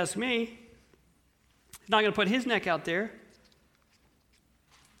clever if you ask me. He's not going to put his neck out there.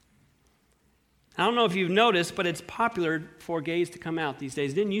 I don't know if you've noticed, but it's popular for gays to come out these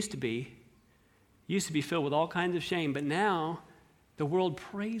days. It didn't used to be. It used to be filled with all kinds of shame, but now the world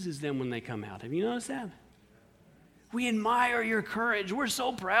praises them when they come out. Have you noticed that? We admire your courage. We're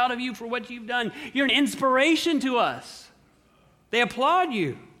so proud of you for what you've done. You're an inspiration to us. They applaud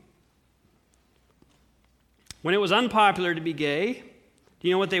you. When it was unpopular to be gay, do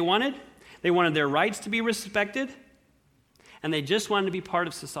you know what they wanted? They wanted their rights to be respected, and they just wanted to be part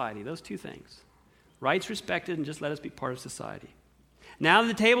of society. Those two things. Rights respected, and just let us be part of society. Now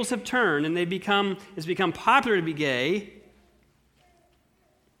the tables have turned, and it's become popular to be gay.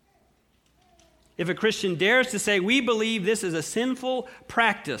 If a Christian dares to say, we believe this is a sinful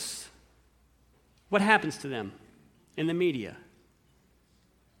practice, what happens to them in the media?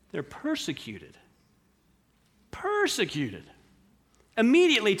 They're persecuted. Persecuted.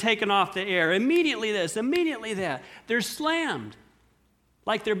 Immediately taken off the air. Immediately this, immediately that. They're slammed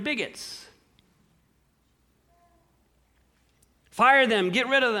like they're bigots. Fire them, get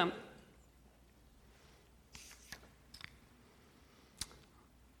rid of them.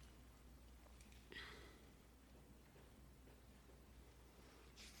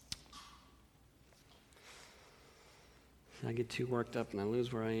 I get too worked up and I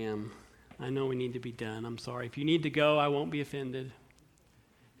lose where I am. I know we need to be done. I'm sorry. If you need to go, I won't be offended.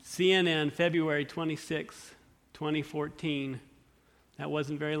 CNN, February 26, 2014. That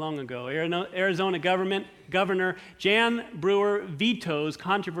wasn't very long ago. Arizona Governor Jan Brewer vetoes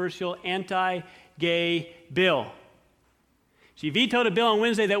controversial anti-gay bill. She vetoed a bill on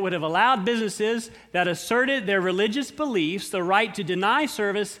Wednesday that would have allowed businesses that asserted their religious beliefs the right to deny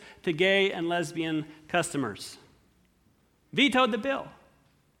service to gay and lesbian customers. Vetoed the bill.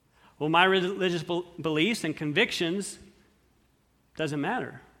 Well, my religious beliefs and convictions doesn't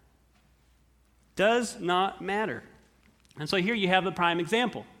matter. Does not matter. And so here you have the prime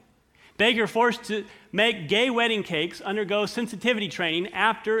example. Baker forced to make gay wedding cakes undergo sensitivity training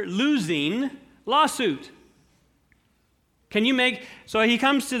after losing lawsuit. So he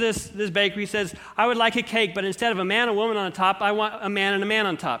comes to this bakery, he says, I would like a cake, but instead of a man and a woman on the top, I want a man and a man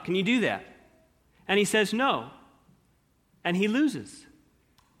on top. Can you do that? And he says no. And he loses.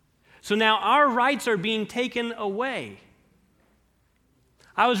 So now our rights are being taken away.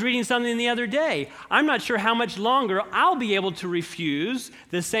 I was reading something the other day. I'm not sure how much longer I'll be able to refuse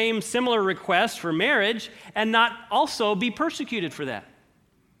the same similar request for marriage and not also be persecuted for that.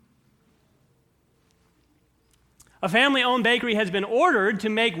 A family-owned bakery has been ordered to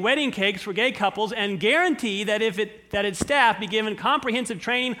make wedding cakes for gay couples and guarantee that its staff be given comprehensive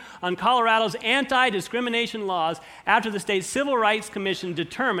training on Colorado's anti-discrimination laws after the state's Civil Rights Commission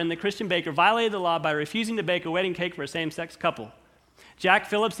determined the Christian baker violated the law by refusing to bake a wedding cake for a same-sex couple. Jack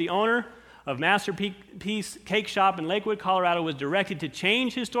Phillips, the owner of Masterpiece Cake Shop in Lakewood, Colorado, was directed to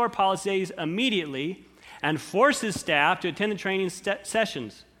change his store policies immediately and force his staff to attend the training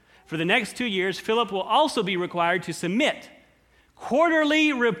sessions. For the next 2 years, Philip will also be required to submit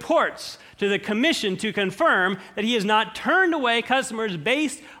quarterly reports to the commission to confirm that he has not turned away customers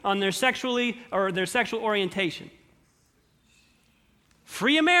based on their sexual orientation.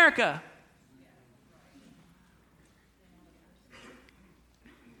 Free America.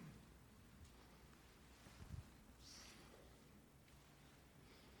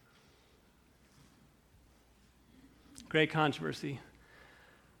 Great controversy.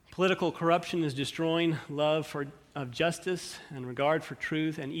 Political corruption is destroying love of justice and regard for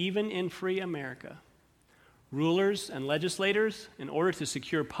truth, and even in free America, rulers and legislators, in order to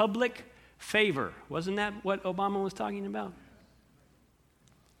secure public favor. Wasn't that what Obama was talking about?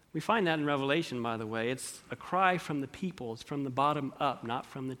 We find that in Revelation, by the way. It's a cry from the people. It's from the bottom up, not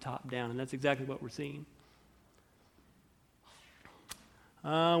from the top down, and that's exactly what we're seeing. In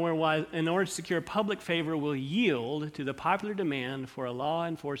order to secure public favor, will yield to the popular demand for a law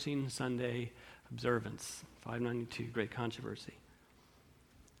enforcing Sunday observance. 592, great controversy.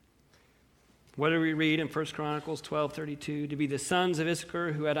 What do we read in 1 Chronicles 12:32? To be the sons of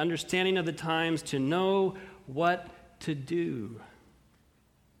Issachar who had understanding of the times, to know what to do.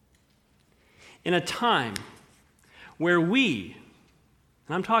 In a time where we,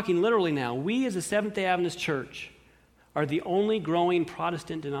 and I'm talking literally now, we as a Seventh-day Adventist church are the only growing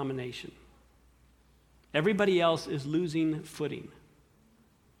Protestant denomination. Everybody else is losing footing.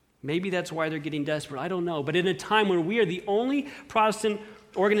 Maybe that's why they're getting desperate. I don't know. But in a time where we are the only Protestant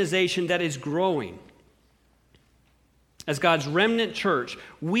organization that is growing, as God's remnant church,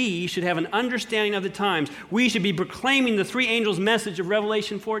 we should have an understanding of the times. We should be proclaiming the three angels' message of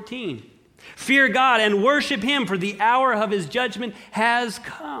Revelation 14. Fear God and worship Him, for the hour of His judgment has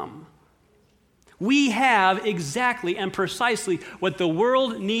come. We have exactly and precisely what the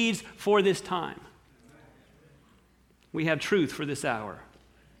world needs for this time. We have truth for this hour.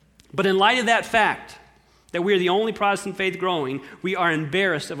 But in light of that fact, that we are the only Protestant faith growing, we are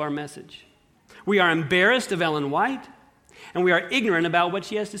embarrassed of our message. We are embarrassed of Ellen White, and we are ignorant about what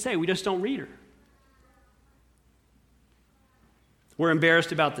she has to say. We just don't read her. We're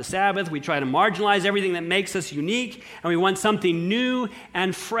embarrassed about the Sabbath. We try to marginalize everything that makes us unique, and we want something new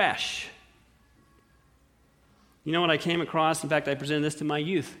and fresh. You know what I came across? In fact, I presented this to my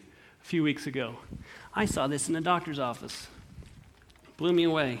youth a few weeks ago. I saw this in a doctor's office. Blew me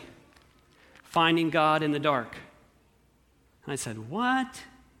away. Finding God in the dark. And I said, what?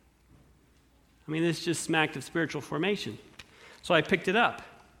 I mean, this just smacked of spiritual formation. So I picked it up,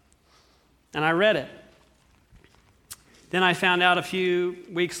 and I read it. Then I found out a few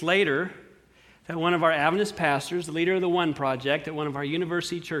weeks later that one of our Adventist pastors, the leader of the One Project at one of our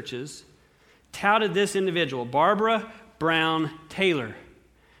university churches, touted this individual, Barbara Brown Taylor.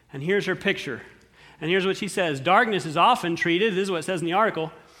 And here's her picture. And here's what she says. Darkness is often treated, this is what it says in the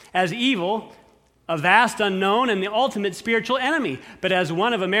article, as evil, a vast unknown, and the ultimate spiritual enemy. But as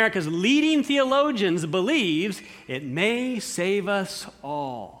one of America's leading theologians believes, it may save us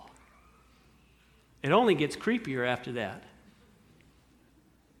all. It only gets creepier after that.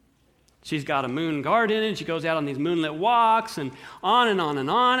 She's got a moon garden, and she goes out on these moonlit walks, and on and on and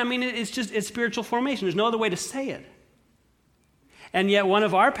on. I mean, it's spiritual formation. There's no other way to say it. And yet one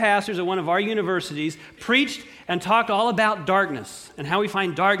of our pastors at one of our universities preached and talked all about darkness and how we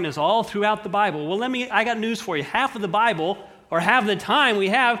find darkness all throughout the Bible. Well, I got news for you. Half of the Bible, or half of the time we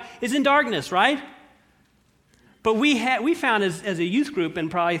have, is in darkness, right? But we found as a youth group in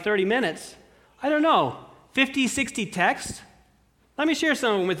probably 30 minutes, 50, 60 texts. Let me share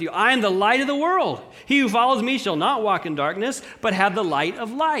some of them with you. I am the light of the world. He who follows me shall not walk in darkness, but have the light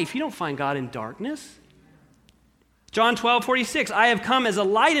of life. You don't find God in darkness. John 12:46, I have come as a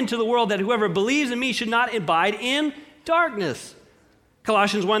light into the world, that whoever believes in me should not abide in darkness.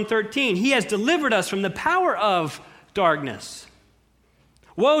 Colossians 1:13, he has delivered us from the power of darkness.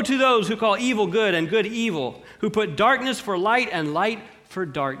 Woe to those who call evil good and good evil, who put darkness for light and light for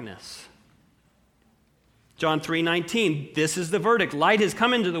darkness. John 3:19, this is the verdict. Light has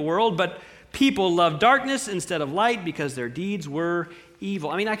come into the world, but people love darkness instead of light because their deeds were evil.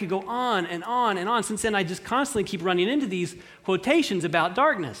 I mean, I could go on and on and on. Since then, I just constantly keep running into these quotations about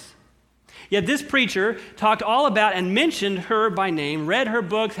darkness. Yet this preacher talked all about and mentioned her by name, read her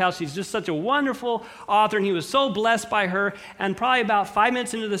books, how she's just such a wonderful author, and he was so blessed by her. And probably about 5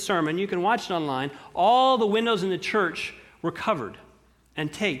 minutes into the sermon, you can watch it online, all the windows in the church were covered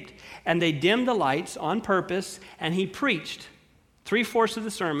and taped. And they dimmed the lights on purpose, and he preached 3/4 of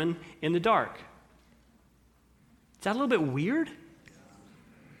the sermon in the dark. Is that a little bit weird?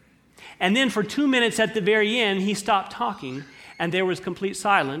 And then for 2 minutes at the very end, he stopped talking, and there was complete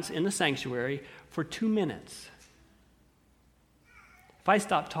silence in the sanctuary for 2 minutes. If I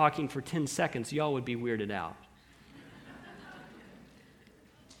stopped talking for 10 seconds, y'all would be weirded out.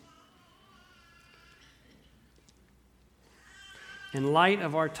 In light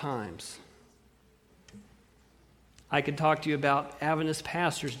of our times, I could talk to you about Adventist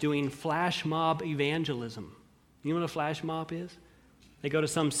pastors doing flash mob evangelism. You know what a flash mob is? They go to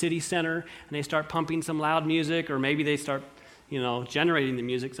some city center and they start pumping some loud music, or maybe they start, generating the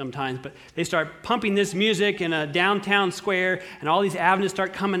music sometimes, but they start pumping this music in a downtown square, and all these Adventists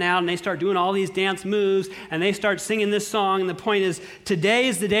start coming out and they start doing all these dance moves, and they start singing this song, and the point is, today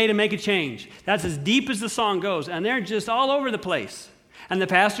is the day to make a change. That's as deep as the song goes, and they're just all over the place. And the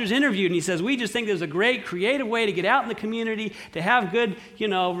pastor's interviewed, and he says, we just think there's a great creative way to get out in the community, to have good,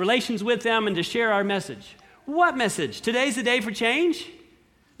 relations with them, and to share our message. What message? Today's the day for change?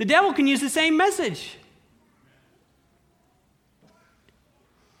 The devil can use the same message.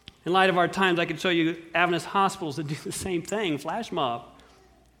 In light of our times, I could show you Adventist hospitals that do the same thing, flash mob.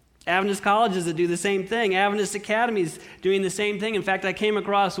 Adventist colleges that do the same thing. Adventist academies doing the same thing. In fact, I came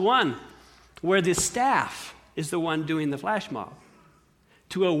across one where the staff is the one doing the flash mob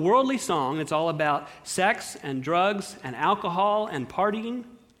to a worldly song that's all about sex and drugs and alcohol and partying.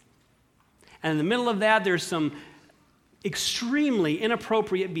 And in the middle of that, there's some extremely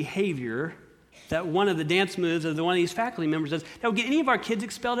inappropriate behavior that one of the dance moves of one of these faculty members does that would get any of our kids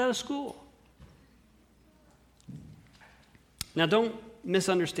expelled out of school. Now, don't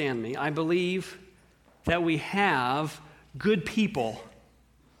misunderstand me. I believe that we have good people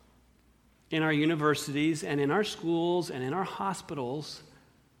in our universities and in our schools and in our hospitals,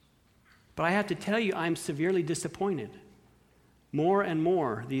 but I have to tell you, I'm severely disappointed more and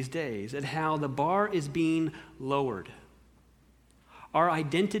more these days at how the bar is being lowered. Our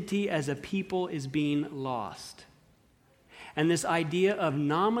identity as a people is being lost. And this idea of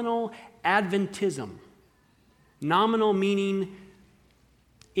nominal Adventism, nominal meaning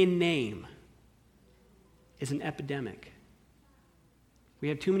in name, is an epidemic. We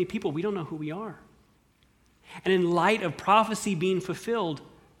have too many people, we don't know who we are. And in light of prophecy being fulfilled,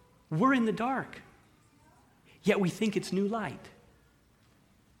 we're in the dark. Yet we think it's new light.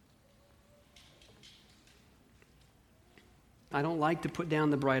 I don't like to put down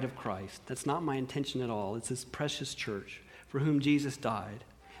the bride of Christ. That's not my intention at all. It's this precious church for whom Jesus died.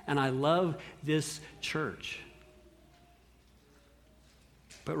 And I love this church.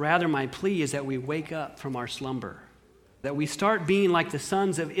 But rather, my plea is that we wake up from our slumber, that we start being like the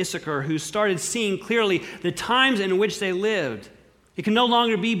sons of Issachar, who started seeing clearly the times in which they lived. It can no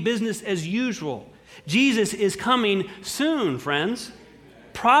longer be business as usual. Jesus is coming soon, friends.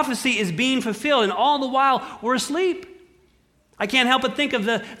 Prophecy is being fulfilled, and all the while we're asleep. I can't help but think of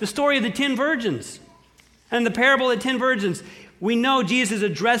the story of the 10 virgins and the parable of the 10 virgins. We know Jesus is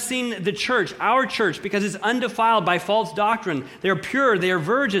addressing the church, our church, because it's undefiled by false doctrine. They're pure, they are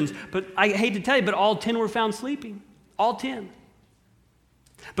virgins. But I hate to tell you, but all 10 were found sleeping. All 10.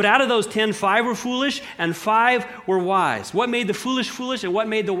 But out of those 10, 5 were foolish and 5 were wise. What made the foolish foolish and what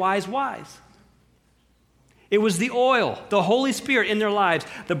made the wise wise? It was the oil, the Holy Spirit in their lives.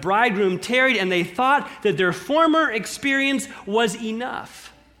 The bridegroom tarried, and they thought that their former experience was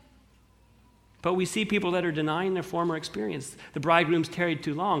enough. But we see people that are denying their former experience. The bridegroom's tarried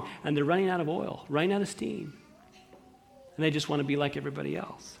too long, and they're running out of oil, running out of steam. And they just want to be like everybody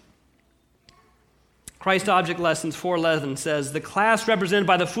else. Christ Object Lessons 4:11 says, the class represented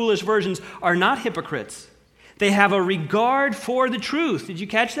by the foolish virgins are not hypocrites. They have a regard for the truth. Did you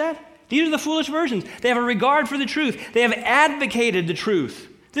catch that? These are the foolish virgins. They have a regard for the truth. They have advocated the truth.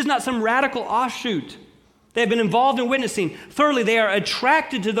 This is not some radical offshoot. They have been involved in witnessing. Thirdly, they are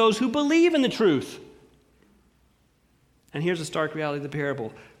attracted to those who believe in the truth. And here's the stark reality of the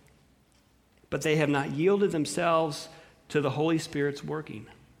parable. But they have not yielded themselves to the Holy Spirit's working.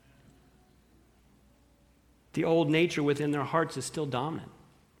 The old nature within their hearts is still dominant.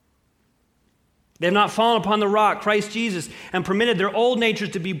 They have not fallen upon the rock, Christ Jesus, and permitted their old natures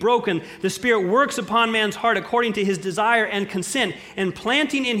to be broken. The Spirit works upon man's heart according to his desire and consent, and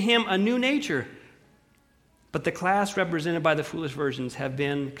planting in him a new nature. But the class represented by the foolish virgins have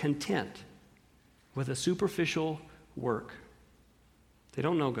been content with a superficial work. They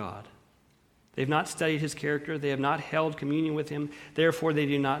don't know God. They've not studied his character. They have not held communion with him. Therefore, they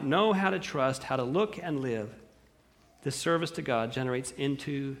do not know how to trust, how to look and live. This service to God generates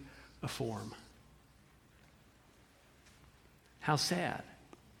into a form. How sad.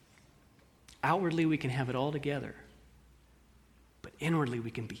 Outwardly, we can have it all together, but inwardly, we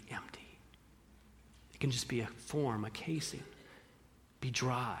can be empty. It can just be a form, a casing, be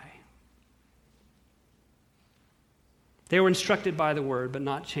dry. They were instructed by the word, but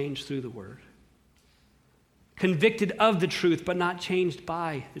not changed through the word. Convicted of the truth, but not changed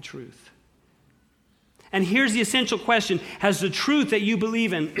by the truth. And here's the essential question. Has the truth that you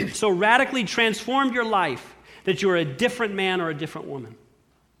believe in so radically transformed your life that you're a different man or a different woman?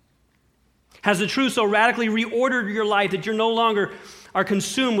 Has the truth so radically reordered your life that you're no longer are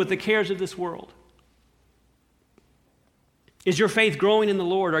consumed with the cares of this world? Is your faith growing in the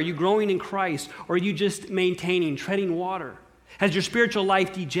Lord? Are you growing in Christ? Or are you just maintaining, treading water? Has your spiritual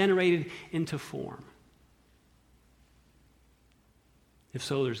life degenerated into form? If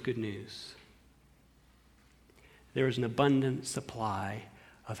so, there's good news. There is an abundant supply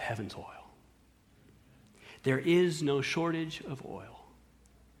of heaven's oil. There is no shortage of oil.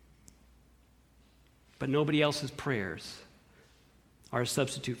 But nobody else's prayers are a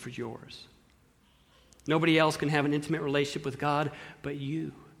substitute for yours. Nobody else can have an intimate relationship with God but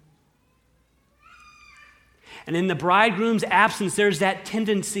you. And in the bridegroom's absence, there's that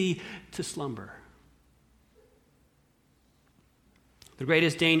tendency to slumber. The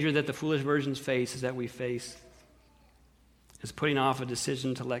greatest danger that the foolish virgins face is that we face is putting off a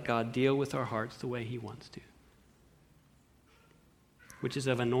decision to let God deal with our hearts the way he wants to, which is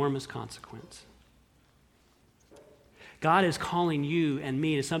of enormous consequence. God is calling you and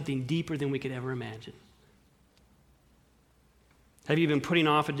me to something deeper than we could ever imagine. Have you been putting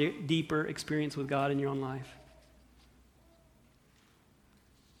off a deeper experience with God in your own life?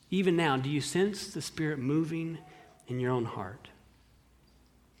 Even now, do you sense the Spirit moving in your own heart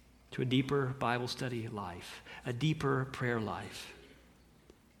to a deeper Bible study life, a deeper prayer life?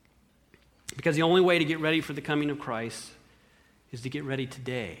 Because the only way to get ready for the coming of Christ is to get ready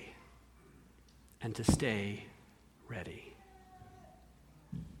today and to stay ready.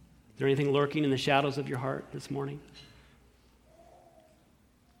 Is there anything lurking in the shadows of your heart this morning?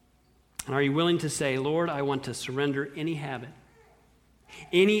 And are you willing to say, Lord, I want to surrender any habit,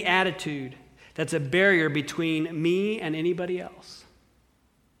 any attitude that's a barrier between me and anybody else?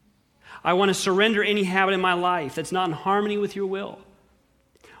 I want to surrender any habit in my life that's not in harmony with your will.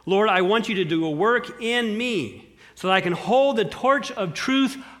 Lord, I want you to do a work in me so that I can hold the torch of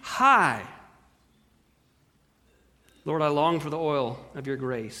truth high. Lord, I long for the oil of your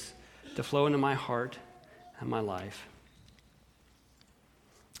grace to flow into my heart and my life.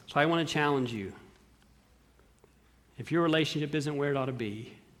 So I want to challenge you. If your relationship isn't where it ought to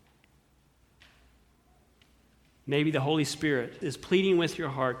be, maybe the Holy Spirit is pleading with your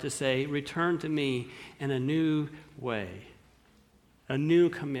heart to say, return to me in a new way, a new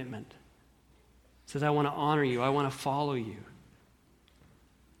commitment. It says, I want to honor you. I want to follow you.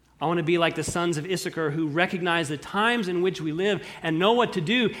 I want to be like the sons of Issachar who recognize the times in which we live and know what to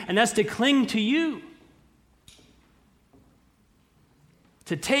do, and that's to cling to you.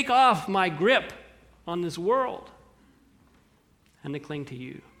 To take off my grip on this world and to cling to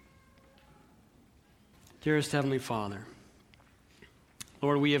you. Dearest Heavenly Father,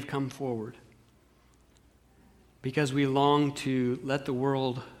 Lord, we have come forward because we long to let the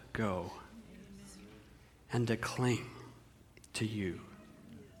world go and to cling to you.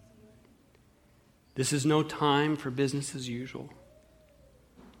 This is no time for business as usual.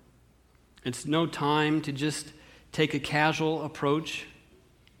 It's no time to just take a casual approach.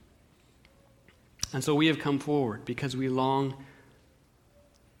 And so we have come forward because we long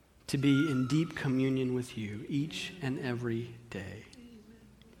to be in deep communion with you each and every day,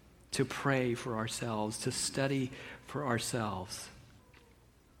 to pray for ourselves, to study for ourselves,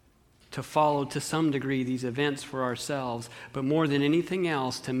 to follow to some degree these events for ourselves, but more than anything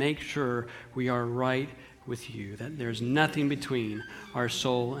else, to make sure we are right with you, that there's nothing between our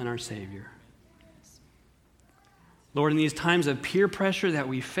soul and our Savior. Lord, in these times of peer pressure that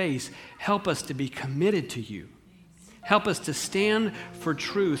we face, help us to be committed to you. Help us to stand for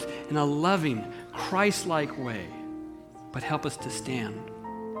truth in a loving, Christ-like way, but help us to stand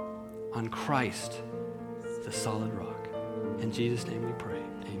on Christ, the solid rock. In Jesus' name we pray.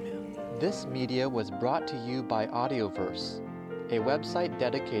 Amen. This media was brought to you by Audioverse, a website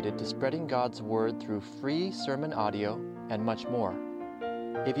dedicated to spreading God's word through free sermon audio and much more.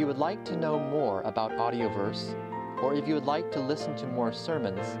 If you would like to know more about Audioverse, or if you would like to listen to more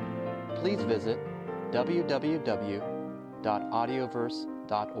sermons, please visit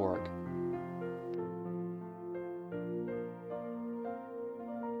www.audioverse.org.